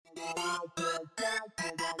Behind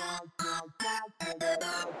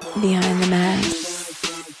the Mask.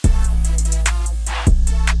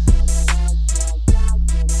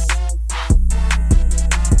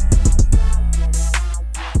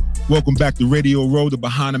 Welcome back to Radio Row, the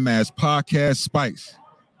Behind the Mask podcast. Spice,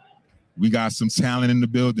 we got some talent in the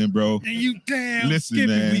building, bro. And you damn listen,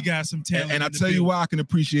 skipping, man. We got some talent. And I tell you why I can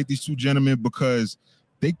appreciate these two gentlemen, because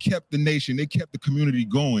they kept the nation, they kept the community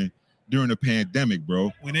going during the pandemic,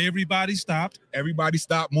 bro. When everybody stopped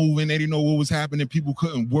moving. They didn't know what was happening. People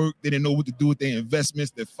couldn't work. They didn't know what to do with their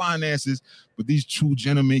investments, their finances. But these two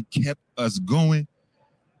gentlemen kept us going.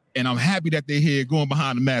 And I'm happy that they're here going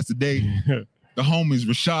behind the mask today. The homies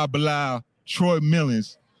Rashad, Bilal, Troy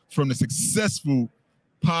Millings from the successful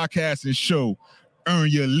podcasting show, Earn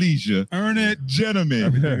Your Leisure. Earn it.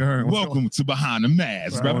 Gentlemen, welcome to Behind the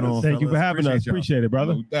Mask, brother. Thank you for having us. Appreciate it,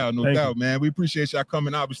 brother. No doubt, man. We appreciate y'all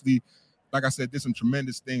coming. Obviously, like I said, did some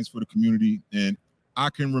tremendous things for the community. And I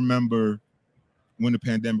can remember when the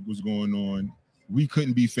pandemic was going on, we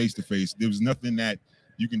couldn't be face-to-face. There was nothing that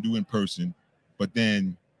you can do in person. But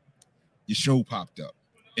then your show popped up.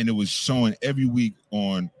 And it was showing every week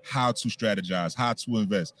on how to strategize, how to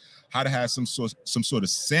invest, how to have some sort of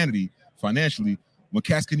sanity financially when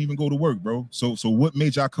cats can't even go to work, bro. So what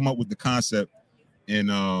made y'all come up with the concept and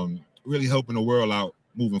really helping the world out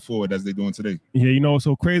moving forward as they're doing today? Yeah, you know, what's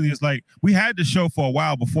so crazy. It's like we had the show for a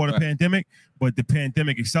while before the pandemic, but the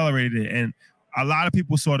pandemic accelerated it. And a lot of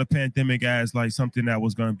people saw the pandemic as like something that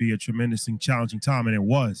was going to be a tremendously challenging time, and it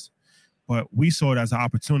was. But we saw it as an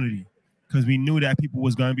opportunity, because we knew that people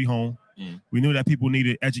was going to be home. We knew that people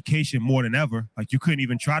needed education more than ever. Like, you couldn't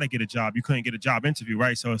even try to get a job. You couldn't get a job interview,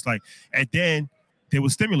 right? So it's like, and then there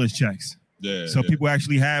was stimulus checks. So people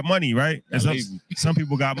actually had money, right? And some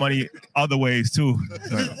people got money other ways too.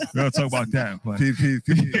 So we're gonna talk about that. But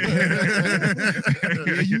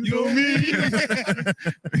you know me.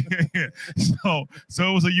 So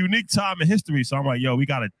it was a unique time in history. So I'm like, yo, we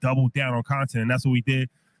gotta double down on content, and that's what we did.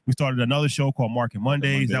 We started another show called Market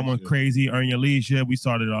Mondays. That went crazy. Earn Your Leisure. We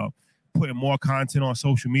started putting more content on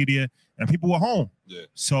social media, and people were home.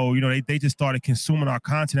 So, you know, they just started consuming our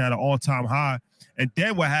content at an all-time high. And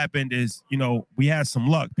then what happened is, you know, we had some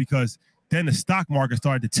luck, because then the stock market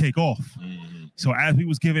started to take off. So as we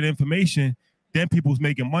was giving information, then people was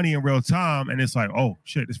making money in real time, and it's like, oh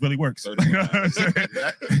shit, this really works. That's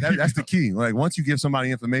the key. Like, once you give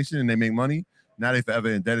somebody information and they make money, now they forever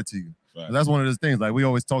indebted to you. Right. That's one of those things. Like, we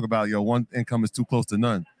always talk about, one income is too close to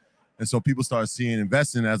none. And so people start seeing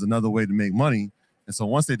investing as another way to make money. And so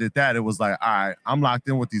once they did that, it was like, all right, I'm locked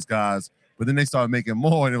in with these guys. But then they started making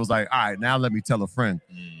more, and it was like, all right, now let me tell a friend.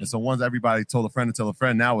 And so once everybody told a friend to tell a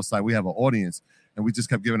friend, now it's like we have an audience. And we just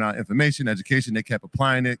kept giving out information, education. They kept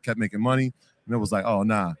applying it, kept making money. And it was like, oh,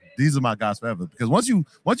 nah, these are my guys forever. Because once you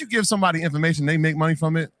give somebody information, they make money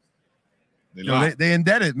from it. They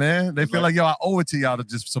indebted, man. They feel like, yo, I owe it to y'all to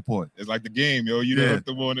just support. It's like the game, yo. You don't have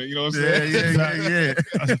to want it. You know what I'm saying?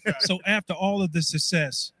 Yeah. So after all of the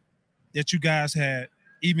success that you guys had,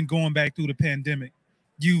 even going back through the pandemic,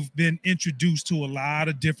 you've been introduced to a lot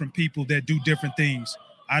of different people that do different things.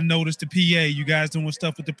 I noticed the PA, you guys doing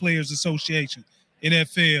stuff with the Players Association,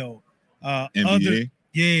 NFL, NBA.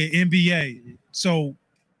 NBA. So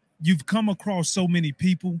you've come across so many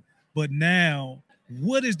people, but now,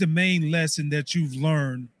 what is the main lesson that you've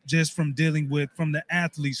learned just from dealing with, from the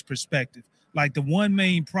athlete's perspective? Like, the one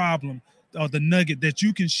main problem or the nugget that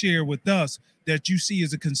you can share with us that you see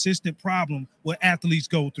as a consistent problem what athletes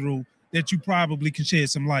go through that you probably can shed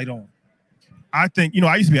some light on? I think,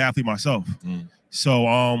 I used to be an athlete myself. So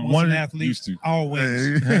one an athlete used to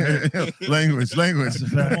always language. That's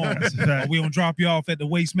a fact. We don't drop you off at the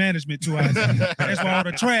waste management too. That's where all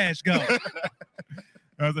the trash go.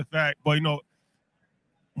 That's a fact. But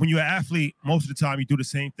when you're an athlete, most of the time you do the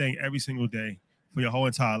same thing every single day for your whole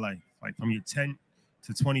entire life, like from your 10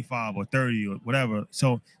 to 25 or 30 or whatever.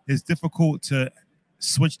 So it's difficult to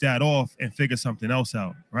switch that off and figure something else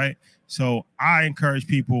out, right? So I encourage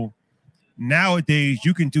people, nowadays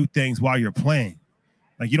you can do things while you're playing.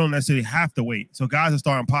 Like, you don't necessarily have to wait. So guys are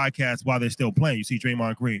starting podcasts while they're still playing. You see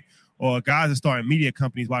Draymond Green. Or guys are starting media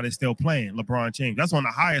companies while they're still playing. LeBron James. That's on the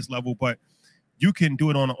highest level, but you can do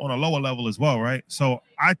it on a lower level as well, right? So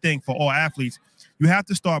I think for all athletes, you have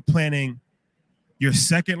to start planning your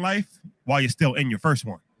second life while you're still in your first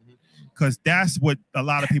one. Because that's what a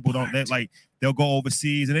lot of people don't, they'll go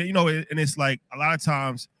overseas. And, and it's like a lot of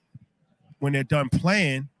times when they're done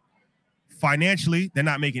playing, financially, they're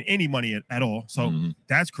not making any money at all. So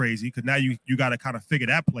that's crazy because now you got to kind of figure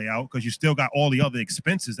that play out because you still got all the other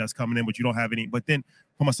expenses that's coming in, but you don't have any. But then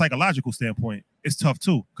from a psychological standpoint, it's tough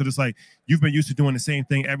too because it's like you've been used to doing the same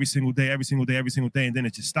thing every single day, and then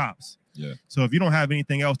it just stops. Yeah. So if you don't have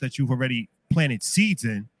anything else that you've already planted seeds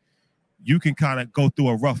in, you can kind of go through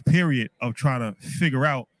a rough period of trying to figure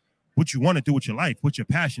out what you want to do with your life, what your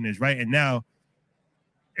passion is, right? And now,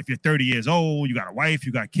 if you're 30 years old, you got a wife,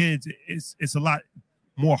 you got kids, it's a lot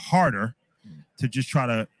more harder to just try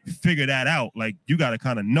to figure that out. Like, you got to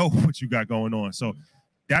kind of know what you got going on. So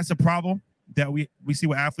that's a problem that we see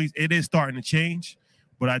with athletes. It is starting to change,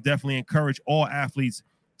 but I definitely encourage all athletes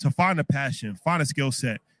to find a passion, find a skill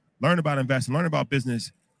set, learn about investing, learn about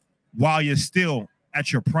business while you're still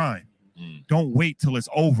at your prime. Don't wait till it's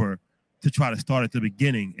over to try to start at the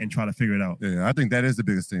beginning and try to figure it out. Yeah, I think that is the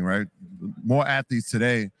biggest thing, right? More athletes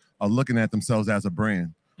today are looking at themselves as a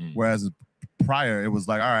brand, whereas prior it was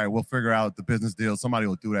like, all right, we'll figure out the business deal. Somebody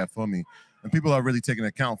will do that for me. And people are really taking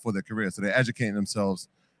account for their career. So they're educating themselves,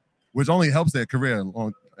 which only helps their career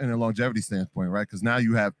in a longevity standpoint, right? Because now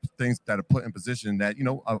you have things that are put in position that, you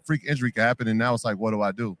know, a freak injury can happen. And now it's like, what do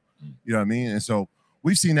I do? You know what I mean? And so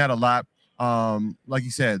we've seen that a lot. Like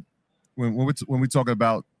you said, when we talk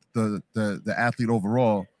about the athlete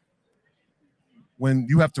overall, when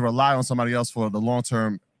you have to rely on somebody else for the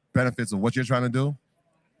long-term benefits of what you're trying to do,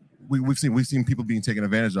 we've seen people being taken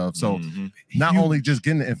advantage of. So not only just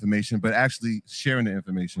getting the information, but actually sharing the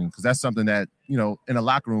information, because that's something that, you know, in the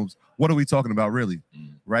locker rooms, what are we talking about really,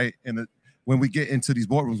 right? And when we get into these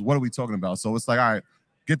boardrooms, what are we talking about? So it's like, all right,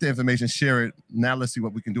 get the information, share it. Now let's see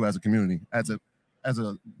what we can do as a community, as a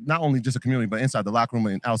not only just a community, but inside the locker room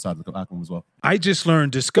and outside the locker room as well. I just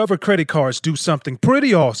learned Discover credit cards do something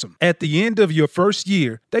pretty awesome. At the end of your first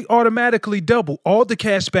year, they automatically double all the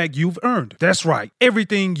cash back you've earned. That's right.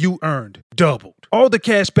 Everything you earned doubled. All the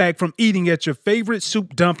cash back from eating at your favorite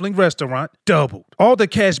soup dumpling restaurant doubled. All the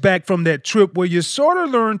cash back from that trip where you sort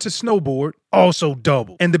of learned to snowboard also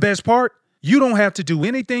doubled. And the best part? You don't have to do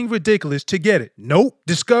anything ridiculous to get it. Nope.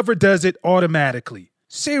 Discover does it automatically.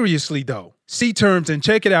 Seriously, though. See terms and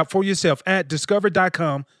check it out for yourself at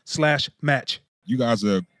discover.com/match. You guys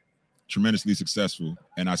are tremendously successful.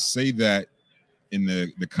 And I say that in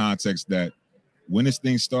the context that when this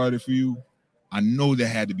thing started for you, I know there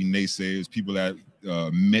had to be naysayers, people that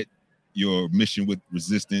met your mission with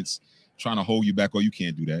resistance, trying to hold you back. Oh, you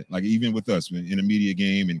can't do that. Like, even with us in the media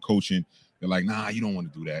game and coaching, they're like, nah, you don't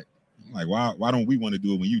want to do that. I'm like, why don't we want to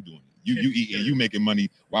do it when you're doing it? You eat and you making money,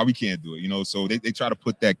 why we can't do it, you know? So they try to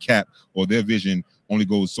put that cap, or their vision only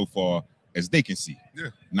goes so far as they can see,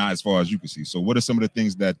 not as far as you can see. So what are some of the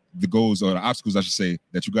things that the goals or the obstacles, I should say,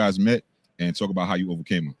 that you guys met, and talk about how you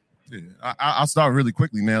overcame them? Yeah, I'll start really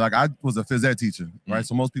quickly, man. Like, I was a phys ed teacher, right?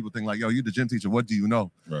 So most people think like, yo, you're the gym teacher. What do you know?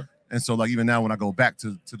 Right. And so, like, even now when I go back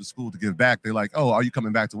to the school to give back, they're like, oh, are you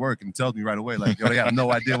coming back to work? And it tells me right away, like, yo, they got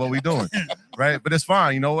no idea what we're doing, right? But it's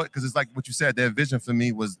fine. You know what? Because it's like what you said, their vision for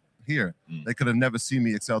me was here. They could have never seen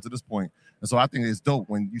me excel to this point. And so I think it's dope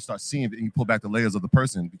when you start seeing it and you pull back the layers of the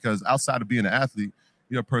person, because outside of being an athlete,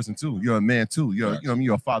 you're a person too. You're a man too. You're, you know,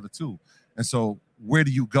 you're a father too. And so where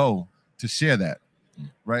do you go to share that?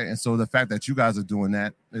 Right. And so the fact that you guys are doing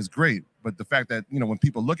that is great. But the fact that, you know, when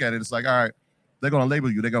people look at it, it's like, all right, they're going to label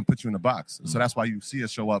you. They're going to put you in a box. So that's why you see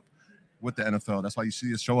us show up with the NFL. That's why you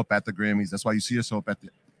see us show up at the Grammys. That's why you see us show up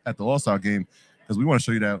at the All-Star game, because we want to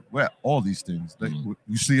show you that we're at all these things. Like,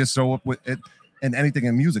 you see us show up with it and anything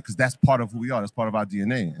in music, because that's part of who we are. That's part of our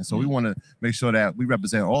DNA. And so we want to make sure that we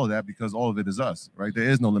represent all of that, because all of it is us, right? There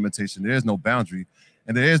is no limitation. There is no boundary.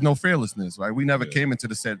 And there is no fearlessness, right? We never came into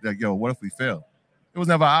the set like, yo, what if we fail? It was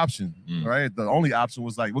never an option, right? The only option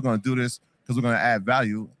was like, we're going to do this because we're going to add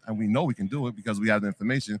value, and we know we can do it because we have the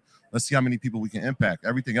information. Let's see how many people we can impact.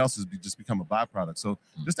 Everything else has just become a byproduct. So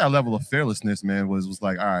just that level of fearlessness, man, was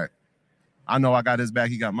like, all right, I know I got his back,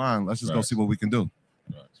 he got mine. Let's just go see what we can do.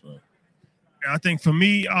 Right. I think for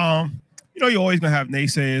me, you know, you're always going to have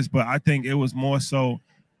naysayers, but I think it was more so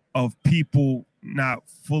of people not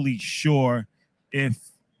fully sure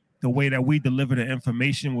if the way that we deliver the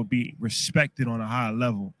information will be respected on a higher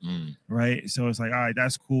level, right? So it's like, all right,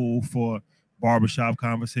 that's cool for barbershop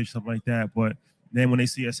conversation, something like that. But then when they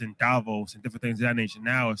see us in Davos and different things of that nature,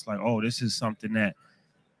 now it's like, oh, this is something that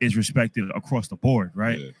is respected across the board,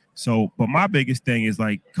 right? Yeah. So, but my biggest thing is,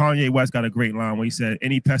 like, Kanye West got a great line where he said,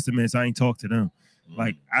 any pessimists, I ain't talk to them.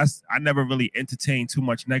 Like, I never really entertained too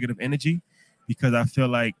much negative energy, because I feel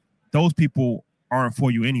like those people aren't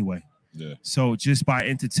for you anyway. Yeah. So just by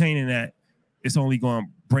entertaining that, it's only going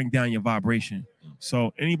to bring down your vibration.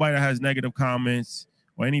 So anybody that has negative comments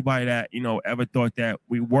or anybody that, ever thought that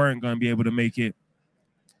we weren't going to be able to make it,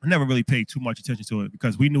 I never really paid too much attention to it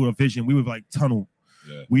because we knew a vision. We were like tunnel.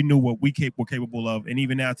 Yeah. We knew what we were capable of. And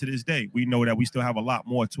even now to this day, we know that we still have a lot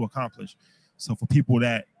more to accomplish. So for people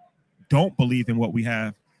that don't believe in what we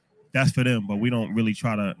have, that's for them. But we don't really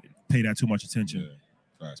try to pay that too much attention.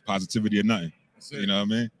 Yeah. Right. Positivity or nothing. You know what I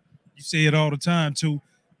mean? You say it all the time, too.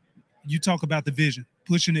 You talk about the vision,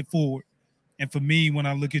 pushing it forward. And for me, when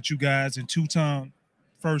I look at you guys, and Two-Time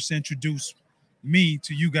first introduced me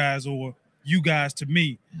to you guys, or you guys to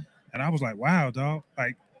me, and I was like, wow, dog,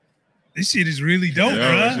 like, this shit is really dope,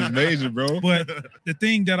 bro. This is amazing, bro. But the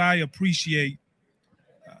thing that I appreciate,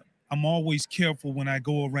 I'm always careful when I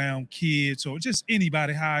go around kids or just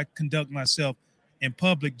anybody, how I conduct myself in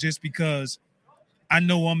public, just because I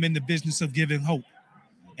know I'm in the business of giving hope.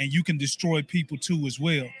 And you can destroy people too as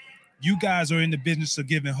well. You guys are in the business of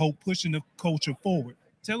giving hope, pushing the culture forward.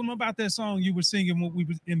 Tell them about that song you were singing when we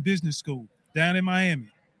were in business school down in Miami.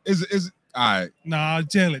 Is all right. Nah,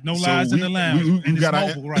 tell it. No lies in the lounge. We got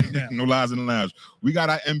it's mobile right now. No lies in the lounge. We got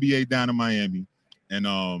our NBA down in Miami, and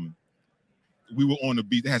we were on the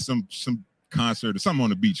beach. They had some concert or something on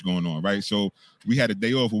the beach going on, right? So we had a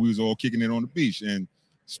day off where we was all kicking it on the beach, and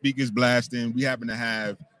speakers blasting. We happened to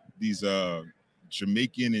have these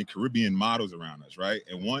Jamaican and Caribbean models around us, right?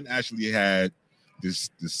 And one actually had this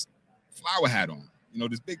flower hat on,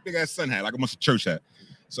 this big ass sun hat, like almost a church hat.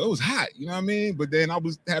 So it was hot, you know what I mean? But then I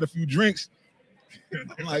had a few drinks.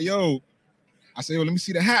 I'm like, yo, I said, let me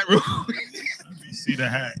see the hat real quick. See the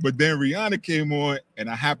hat. But then Rihanna came on, and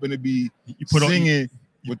I happened to be singing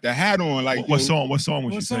with the hat on. Like, what song was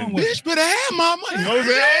you singing? Bitch, better have my money. You know what I'm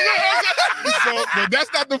saying? But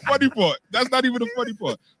that's not the funny part. That's not even the funny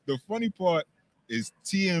part. The funny part is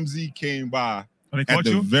TMZ came by at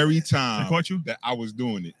the very time that I was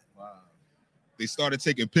doing it. Wow. They started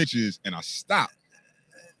taking pictures, and I stopped.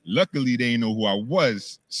 Luckily, they didn't know who I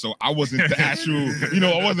was, so I wasn't the actual,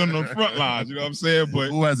 I wasn't on the front lines, you know what I'm saying? But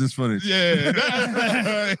who has this footage? Yeah,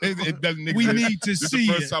 it doesn't exist. We need to see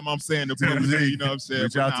the first time I'm saying the publicly, you know what I'm saying?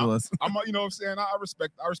 Reach out to us. I'm, you know what I'm saying? I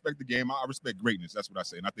respect the game. I respect greatness. That's what I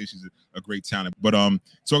say, and I think she's a great talent. But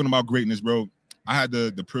talking about greatness, bro, I had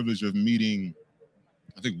the privilege of meeting,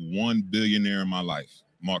 I think, one billionaire in my life,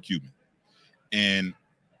 Mark Cuban, and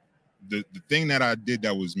the thing that I did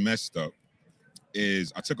that was messed up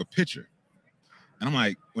is I took a picture, and I'm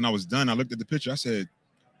like, when I was done, I looked at the picture. I said,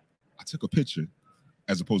 I took a picture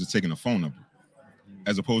as opposed to taking a phone number,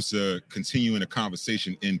 as opposed to continuing a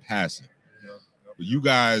conversation in passing. But you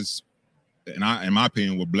guys, and I, in my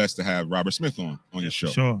opinion, were blessed to have Robert Smith on your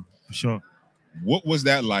show. For sure. What was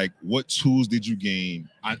that like? What tools did you gain?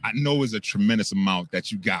 I know it's a tremendous amount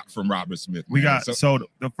that you got from Robert Smith. Man. So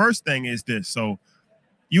the first thing is this. So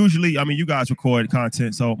usually, you guys record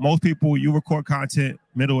content. So most people, you record content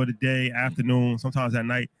middle of the day, afternoon, sometimes at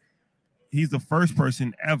night. He's the first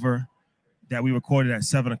person ever that we recorded at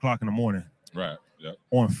 7:00 in the morning. Right. Yep.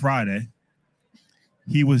 On Friday.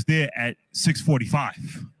 He was there at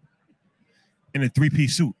 6:45 in a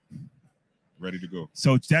 3-piece suit. Ready to go.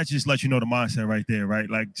 So that just lets you know the mindset right there, right?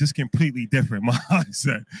 Like, just completely different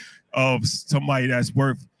mindset of somebody that's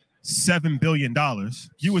worth $7 billion.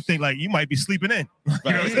 You would think like you might be sleeping in.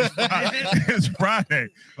 It's Friday.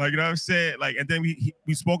 Like, you know what I'm saying? Like, and then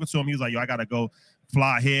we spoken to him. He was like, yo, I gotta go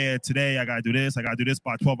fly here today. I gotta do this. I gotta do this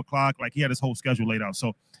by 12:00. Like, he had his whole schedule laid out.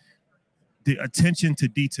 So the attention to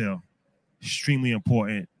detail, extremely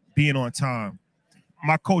important. Being on time.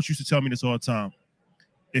 My coach used to tell me this all the time.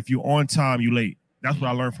 If you're on time, you late. That's what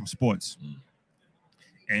I learned from sports.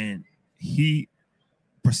 And he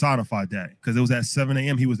personified that because it was at 7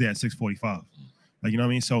 a.m. He was there at 6:45. Like, you know what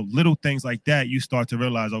I mean? So little things like that, you start to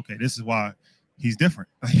realize, okay, this is why he's different.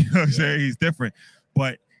 You know what I'm saying? He's different.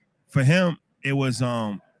 But for him, it was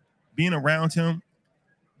being around him,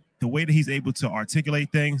 the way that he's able to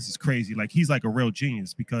articulate things is crazy. Like, he's like a real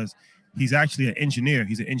genius because he's actually an engineer.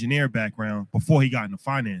 He's an engineer background before he got into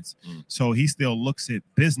finance. So he still looks at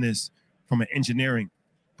business from an engineering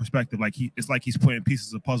perspective. Like, it's like he's putting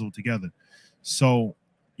pieces of puzzle together. So,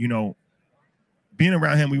 being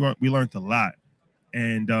around him, we learned a lot.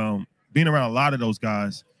 And being around a lot of those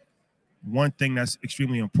guys, one thing that's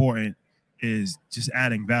extremely important is just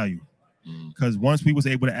adding value. Because once we was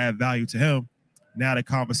able to add value to him, now the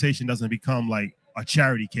conversation doesn't become like a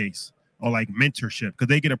charity case or like mentorship, because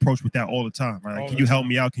they get approached with that all the time, right? Like, can you help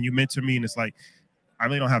me out? Can you mentor me? And it's like, I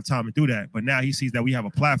really don't have time to do that. But now he sees that we have a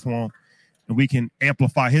platform and we can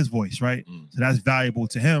amplify his voice, right? So that's valuable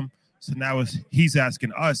to him. So now he's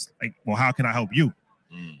asking us, like, well, how can I help you?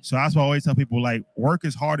 So that's why I always tell people, like, work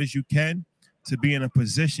as hard as you can to be in a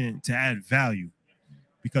position to add value.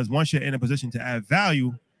 because once you're in a position to add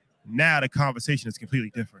value, now the conversation is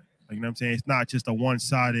completely different. Like, you know what I'm saying? It's not just a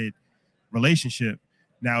one-sided relationship.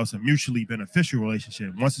 Now it's a mutually beneficial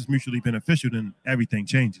relationship. Once it's mutually beneficial, then everything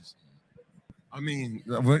changes. I mean,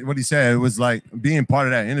 what he said, it was like being part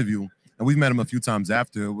of that interview, and we've met him a few times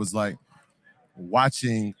after, it was like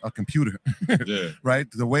watching a computer, right?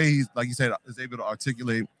 The way he's, like you said, is able to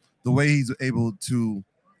articulate, the way he's able to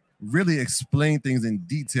really explain things in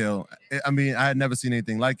detail. I mean, I had never seen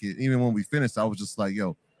anything like it. Even when we finished, I was just like,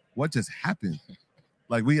 yo, what just happened?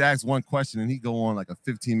 Like, we asked one question and he'd go on like a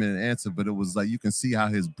 15-minute answer, but it was like you can see how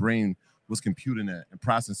his brain was computing that and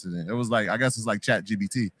processing it. It was like, I guess it's like Chat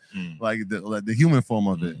GPT, like the human form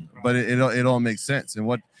of it. But it all makes sense. And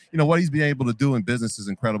what he's been able to do in business is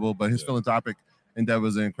incredible, but his philanthropic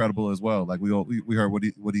endeavors are incredible as well. Like we heard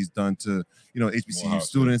what he's done to HBCU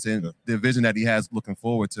students and the vision that he has looking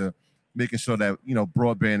forward to making sure that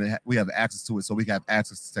broadband, we have access to it, so we can have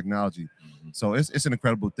access to technology. So it's an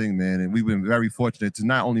incredible thing, man. And we've been very fortunate to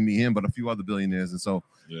not only meet him but a few other billionaires. And so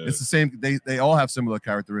it's the same. They all have similar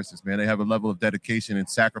characteristics, man. They have a level of dedication and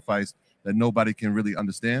sacrifice that nobody can really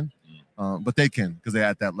understand, but they can because they're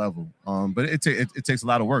at that level. But it takes a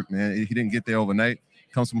lot of work, man. He didn't get there overnight.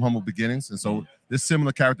 Comes from humble beginnings, and so there's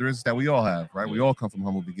similar characteristics that we all have, right? We all come from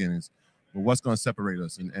humble beginnings. But what's going to separate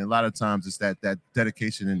us? And a lot of times it's that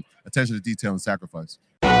dedication and attention to detail and sacrifice.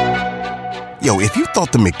 Yo, if you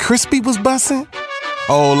thought the McCrispy was bussin',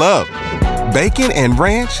 hold up. Bacon and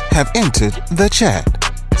Ranch have entered the chat.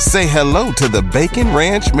 Say hello to the Bacon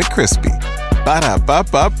Ranch McCrispy.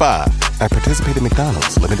 Ba-da-ba-ba-ba. At participating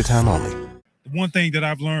McDonald's, limited time only. One thing that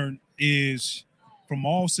I've learned is from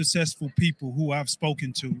all successful people who I've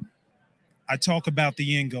spoken to, I talk about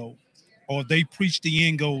the end goal, or they preach the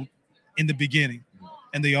end goal in the beginning.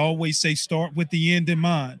 And they always say, start with the end in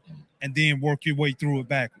mind and then work your way through it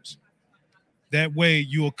backwards. That way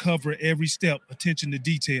you'll cover every step, attention to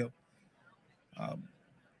detail.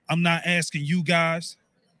 I'm not asking you guys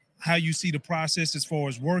how you see the process as far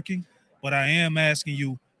as working, but I am asking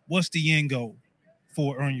you, what's the end goal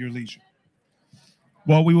for Earn Your Leisure?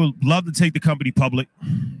 Well, we would love to take the company public.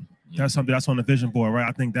 That's something that's on the vision board, right?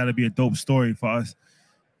 I think that'd be a dope story for us.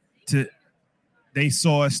 They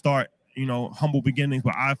saw us start, humble beginnings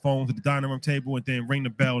with iPhones at the dining room table and then ring the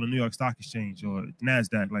bell on the New York Stock Exchange or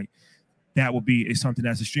NASDAQ. Like, that would be something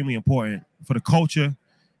that's extremely important for the culture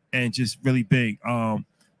and just really big.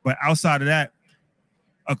 But outside of that,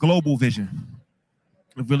 a global vision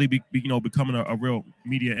of really becoming a real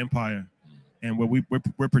media empire. And where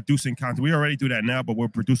we're producing content. We already do that now, but we're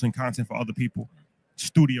producing content for other people,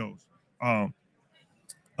 studios,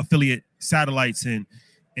 affiliate satellites in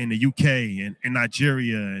the UK and in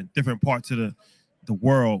Nigeria and different parts of the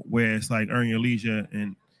world where it's like Earn Your Leisure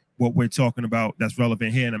and what we're talking about that's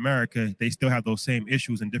relevant here in America, they still have those same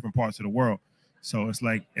issues in different parts of the world. So it's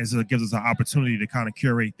like it gives us an opportunity to kind of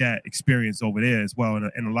curate that experience over there as well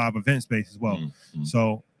in a live event space as well.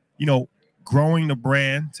 So, growing the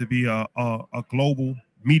brand to be a global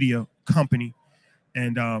media company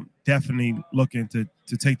and definitely looking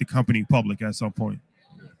to take the company public at some point.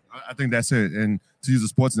 I think that's it. And to use a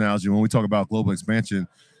sports analogy, when we talk about global expansion,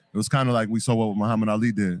 it was kind of like we saw what Muhammad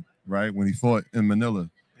Ali did, right? When he fought in Manila.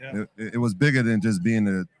 Yeah. It was bigger than just being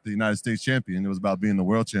the United States champion. It was about being the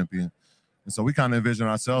world champion. And so we kind of envision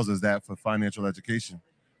ourselves as that for financial education,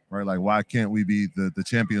 right? Like, why can't we be the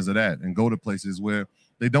champions of that and go to places where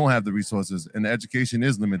they don't have the resources and the education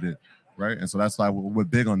is limited, right? And so that's why we're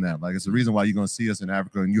big on that. Like, it's the reason why you're going to see us in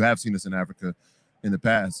Africa, and you have seen us in Africa in the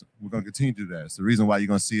past. We're going to continue to do that. It's the reason why you're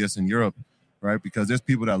going to see us in Europe, right? Because there's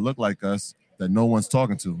people that look like us that no one's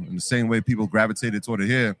talking to. In the same way people gravitated toward it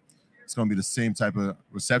here, it's going to be the same type of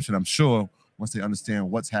reception, I'm sure, once they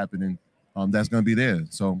understand what's happening, that's going to be there.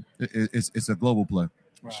 So it's a global play.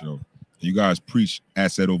 Right. Sure. You guys preach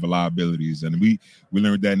asset over liabilities, and we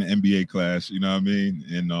learned that in the MBA class, you know what I mean?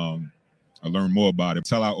 And I learned more about it.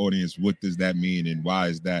 Tell our audience, what does that mean and why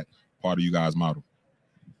is that part of you guys' model?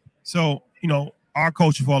 So, our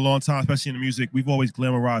culture for a long time, especially in the music, we've always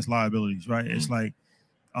glamorized liabilities, right? It's like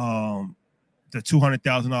the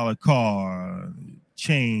 $200,000 car,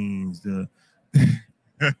 chains, the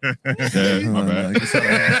my bad.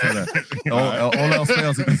 All else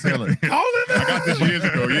fails, you can sell it. I got this years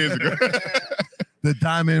ago. The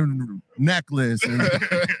diamond necklace and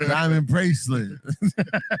diamond bracelet.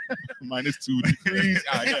 -2 degrees.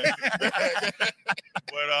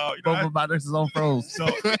 But both of my nurses on froze. So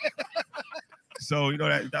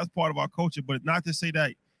that's part of our culture. But not to say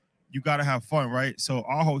that you got to have fun, right? So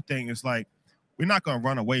our whole thing is like, we're not going to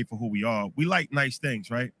run away from who we are. We like nice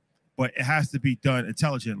things, right? But it has to be done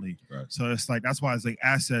intelligently. Right. So it's like, that's why it's like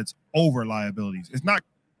assets over liabilities. It's not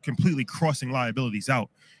completely crossing liabilities out,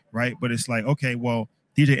 right? But it's like, okay, well,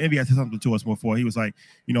 DJ Envy had said something to us before. He was like,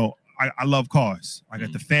 you know, I love cars. I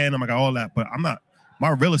got the Phantom, I got all that, but I'm not. My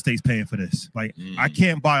real estate's paying for this. Like, I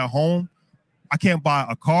can't buy a home. I can't buy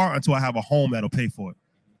a car until I have a home that'll pay for it.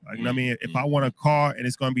 Like, you know what I mean? If I want a car and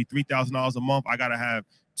it's going to be $3,000 a month, I got to have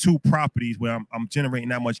 2 properties where I'm generating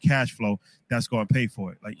that much cash flow that's going to pay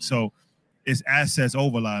for it. Like, so it's assets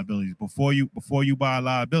over liabilities. Before you buy a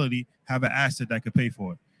liability, have an asset that could pay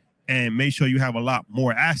for it, and make sure you have a lot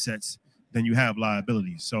more assets than you have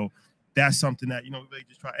liabilities. So that's something that, you know, we really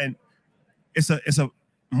just try. And it's a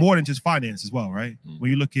more than just finance as well, right? When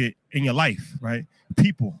you look at in your life, right?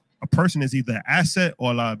 People, a person is either an asset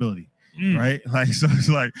or a liability. Right, like, so it's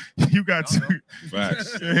like you got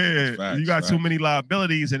too many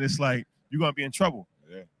liabilities, and it's like you're gonna be in trouble,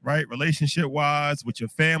 right? Relationship wise, with your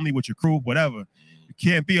family, with your crew, whatever. You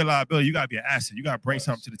can't be a liability. You gotta be an asset. You gotta bring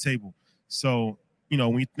something to the table. So, you know,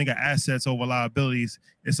 when you think of assets over liabilities,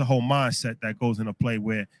 it's a whole mindset that goes into play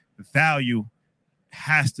where the value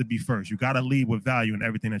has to be first. You gotta lead with value in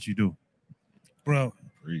everything that you do, bro.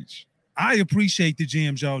 Preach. I appreciate the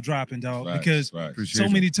gems y'all dropping, dog, because so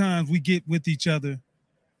many times we get with each other,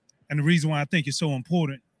 and the reason why I think it's so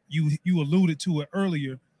important, you alluded to it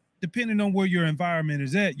earlier, depending on where your environment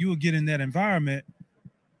is at, you will get in that environment,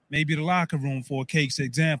 maybe the locker room for a case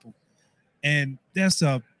example, and that's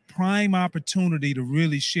a prime opportunity to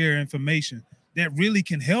really share information that really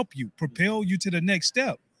can help you, propel you to the next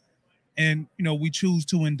step. And, you know, we choose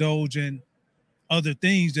to indulge in other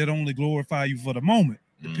things that only glorify you for the moment,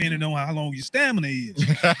 depending on how long your stamina is.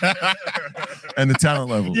 And the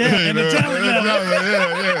talent level. Yeah, and the talent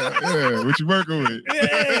level. Yeah. What you working with?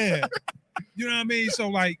 Yeah. You know what I mean?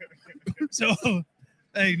 So,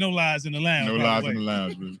 hey, no lies in the lounge. No lies in the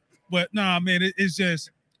lounge, man. But nah, man, it's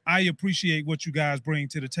just, I appreciate what you guys bring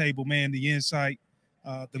to the table, man, the insight,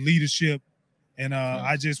 the leadership. And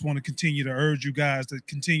I just want to continue to urge you guys to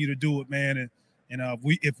continue to do it, man. And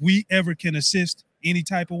if we ever can assist any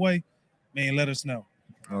type of way, man, let us know.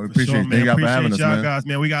 Oh, we appreciate it. Thank you for having us, man. Guys,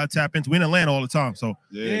 man. We got to tap into. We in Atlanta all the time, so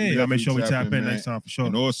we got to make sure we tap in next time for sure.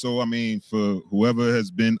 And also, I mean, for whoever has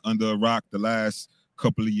been under a rock the last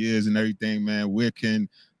couple of years and everything, man, where can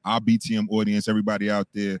our BTM audience, everybody out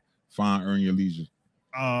there, find Earn Your Leisure?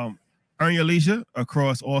 Earn Your Leisure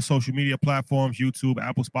across all social media platforms, YouTube,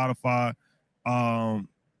 Apple, Spotify, and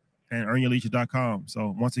earnyourleisure.com.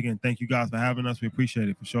 So once again, thank you guys for having us. We appreciate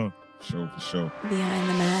it for sure. For sure. Behind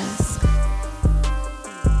the Mask.